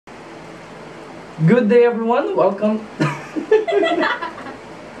Good day, everyone. Welcome.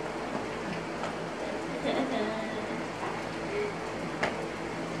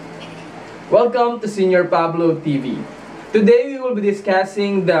 Welcome to Senior Pablo TV. Today we will be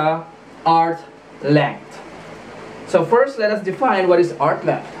discussing the arc length. So first, let us define what is arc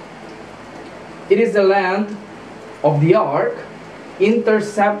length. It is the length of the arc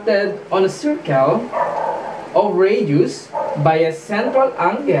intercepted on a circle of radius by a central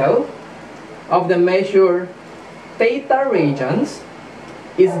angle of the measure theta radians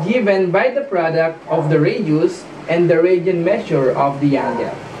is given by the product of the radius and the radian measure of the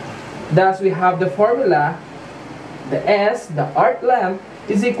angle. Thus, we have the formula, the S, the arc length,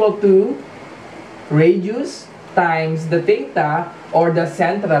 is equal to radius times the theta or the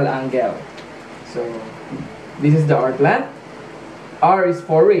central angle. So, this is the arc length. R is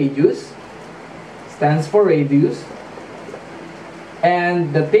for radius, stands for radius,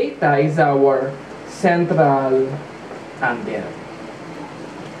 and the theta is our central angle.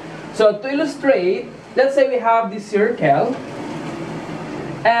 So to illustrate, let's say we have this circle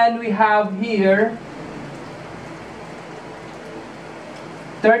and we have here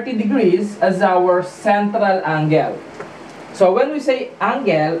 30 degrees as our central angle. So when we say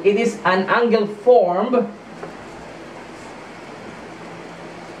angle, it is an angle formed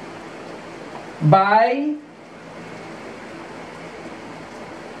by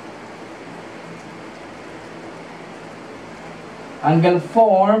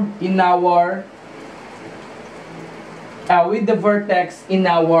in our with the vertex in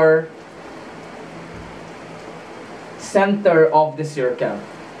our center of the circle.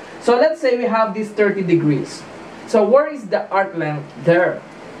 So let's say we have this 30 degrees. So where is the arc length there?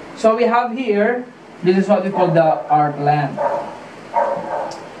 So we have here, this is what we call the arc length.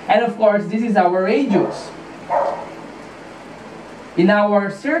 And of course, this is our radius. In our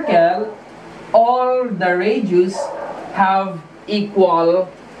circle, all the radius have equal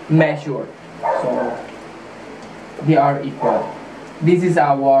measure. So, they are equal. This is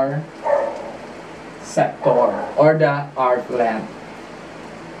our sector or the arc length.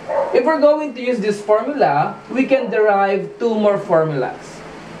 If we're going to use this formula, we can derive two more formulas.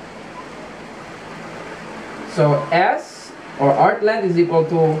 So, S or arc length is equal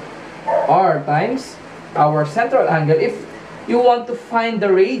to R times our central angle. If you want to find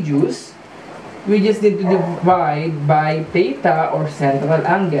the radius, we just need to divide by theta or central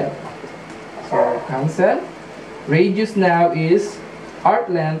angle. So, cancel. Radius now is arc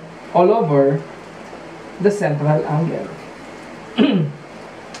length all over the central angle.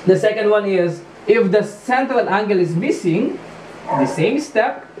 The second one is, if the central angle is missing, the same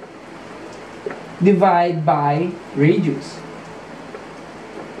step, divide by radius.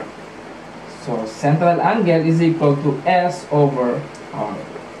 So, central angle is equal to S over R.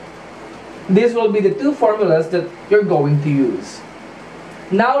 These will be the two formulas that you're going to use.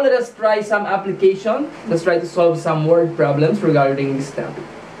 Now let us try some application. Let's try to solve some word problems regarding this topic.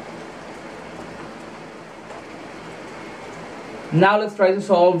 Now let's try to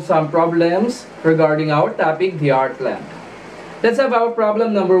solve some problems regarding our topic, the arc length. Let's have our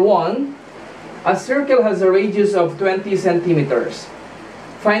problem number 1. A circle has a radius of 20 centimeters.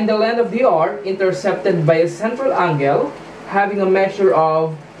 Find the length of the arc intercepted by a central angle having a measure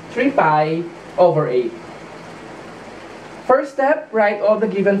of 3 pi over 8. First step, write all the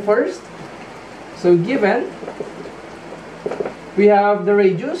given first. So given, we have the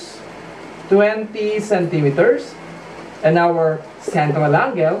radius, 20 centimeters, and our central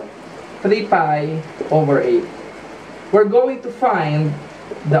angle, 3 pi over 8. We're going to find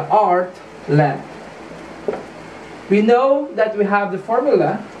the arc length. We know that we have the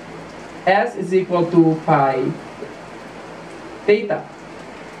formula, S is equal to pi theta.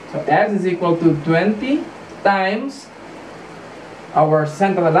 So S is equal to 20 times our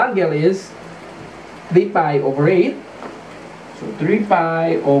central angle is 3 pi over 8. So 3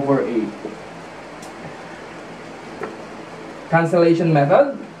 pi over 8. Cancellation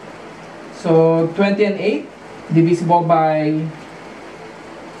method. So 20 and 8 divisible by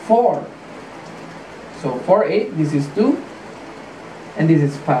 4. So 4, 8, this is 2. And this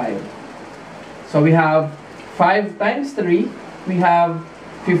is 5. So we have 5 times 3. We have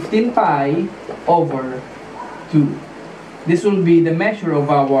 15 pi over 2. This will be the measure of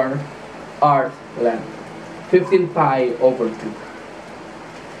our arc length. 15 pi over 2.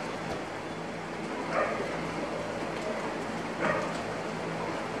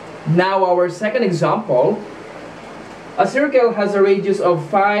 Now our second example. A circle has a radius of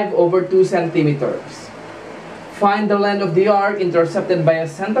 5 over 2 centimeters. Find the length of the arc intercepted by a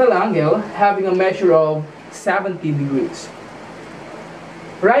central angle having a measure of 70 degrees.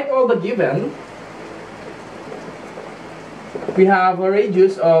 Write all the given we have a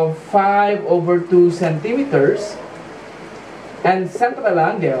radius of 5 over 2 centimeters and central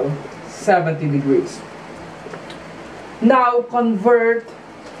angle 70 degrees. Now convert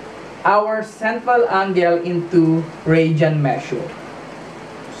our central angle into radian measure.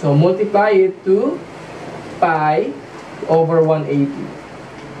 So multiply it to pi over 180.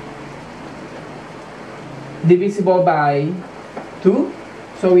 Divisible by 2.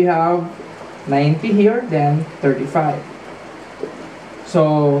 So we have 90 here, then 35.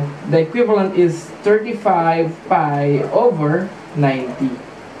 So the equivalent is 35 pi over 90.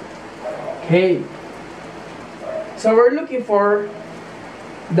 Okay. So we're looking for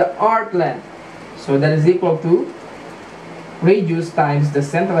the arc length. So that is equal to radius times the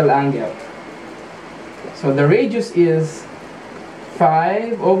central angle. So the radius is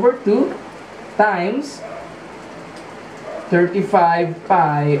 5 over 2 times 35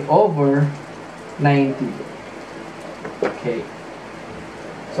 pi over 90. Okay.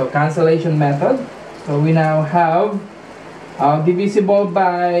 So cancellation method. So we now have divisible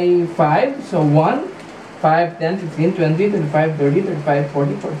by 5. So 1, 5, 10, 15, 20, 25, 30, 35,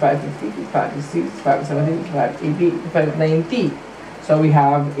 40, 45, 50, 55, 56, 55, 70, 55, 80, 55, 90. So we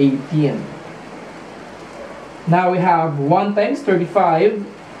have 18. Now we have 1 times 35,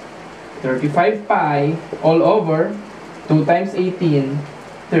 35 pi all over 2 times 18,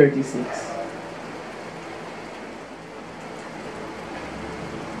 36.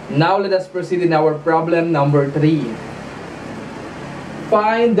 Now let us proceed in our problem number 3.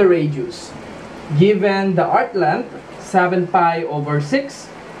 Find the radius. Given the arc length 7 pi over 6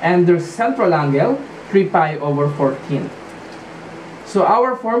 and the central angle 3 pi over 14. So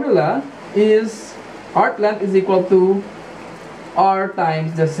our formula is arc length is equal to r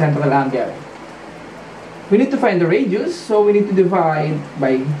times the central angle. We need to find the radius, so we need to divide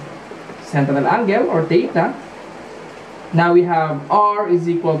by central angle or theta. Now we have r is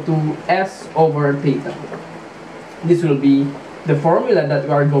equal to s over theta. This will be the formula that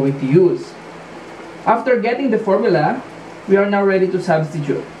we are going to use. After getting the formula, we are now ready to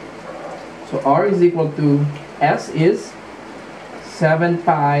substitute. So r is equal to s is 7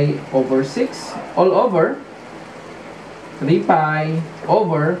 pi over 6 all over 3 pi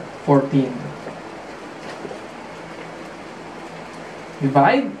over 14.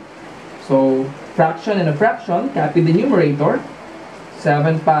 Divide. So fraction and a fraction, copy the numerator.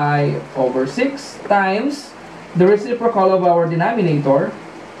 7 pi over 6 times the reciprocal of our denominator,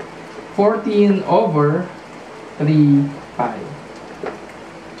 14 over 3 pi.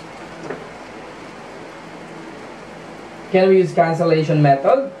 Can we use cancellation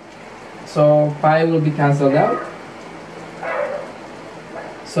method? So pi will be cancelled out.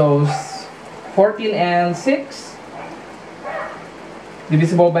 So 14 and 6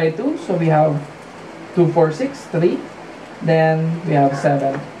 divisible by 2. So we have 2, 4, 6, 3. Then we have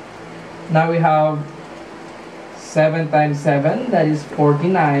 7. Now we have 7 times 7, that is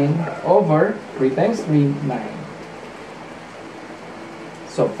 49 over 3 times 3, 9.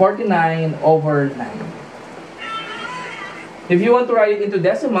 So 49 over 9. If you want to write it into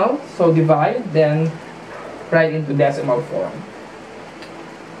decimal, so divide, then write into decimal form.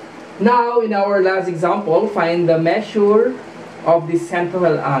 Now, in our last example, find the measure of the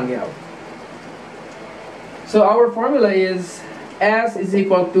central angle. So our formula is S is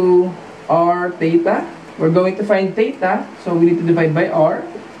equal to R theta. We're going to find theta, so we need to divide by R.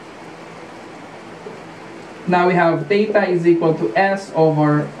 Now we have theta is equal to S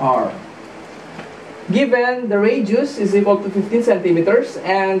over R. Given the radius is equal to 15 centimeters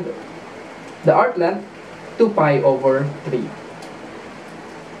and the arc length 2 pi over 3.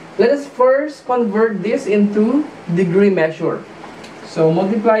 Let us first convert this into degree measure. So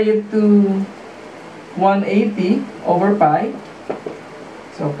multiply it to 180 over pi.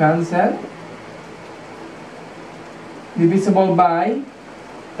 So cancel. Divisible by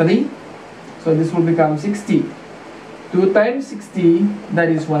 3. So this will become 60. 2 times 60, that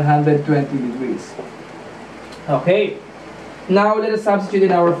is 120 degrees. Okay. Now let us substitute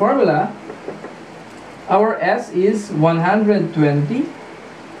in our formula. Our S is 120.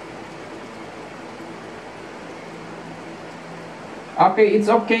 Okay, it's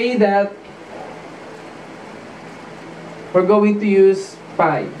okay that we're going to use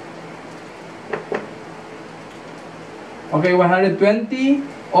pi. Okay, 120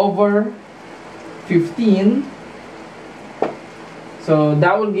 over 15. So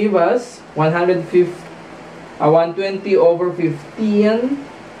that will give us 120 over 15.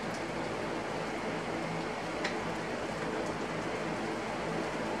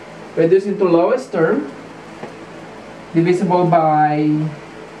 Reduce into lowest term. Divisible by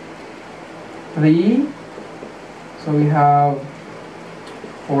 3. So we have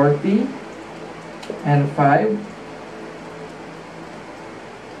 40 and 5.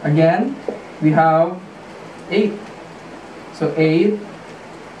 Again, we have 8. So 8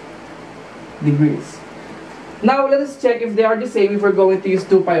 degrees. Now let us check if they are the same if we're going to use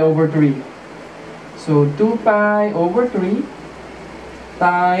 2 pi over 3. So 2 pi over 3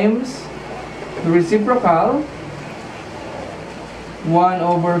 times the reciprocal 1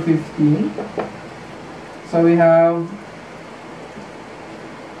 over 15. So we have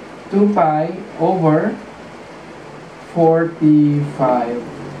 2 pi over 45.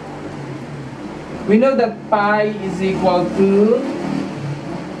 We know that pi is equal to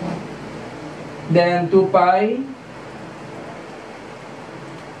then 2 pi.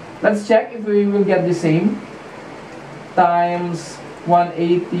 Let's check if we will get the same. Times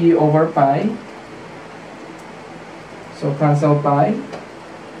 180 over pi. So cancel pi.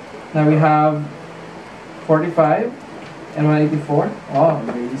 Now we have 45 and 184. Oh,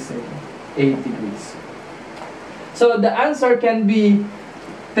 really same. 8 degrees. So the answer can be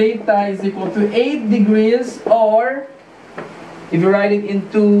theta is equal to 8 degrees, or if you write it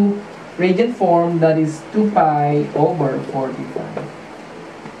into radian form, that is 2 pi over 45.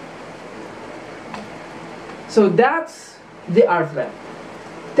 So that's the arc length.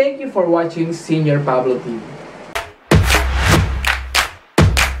 Thank you for watching Senior Pablo TV.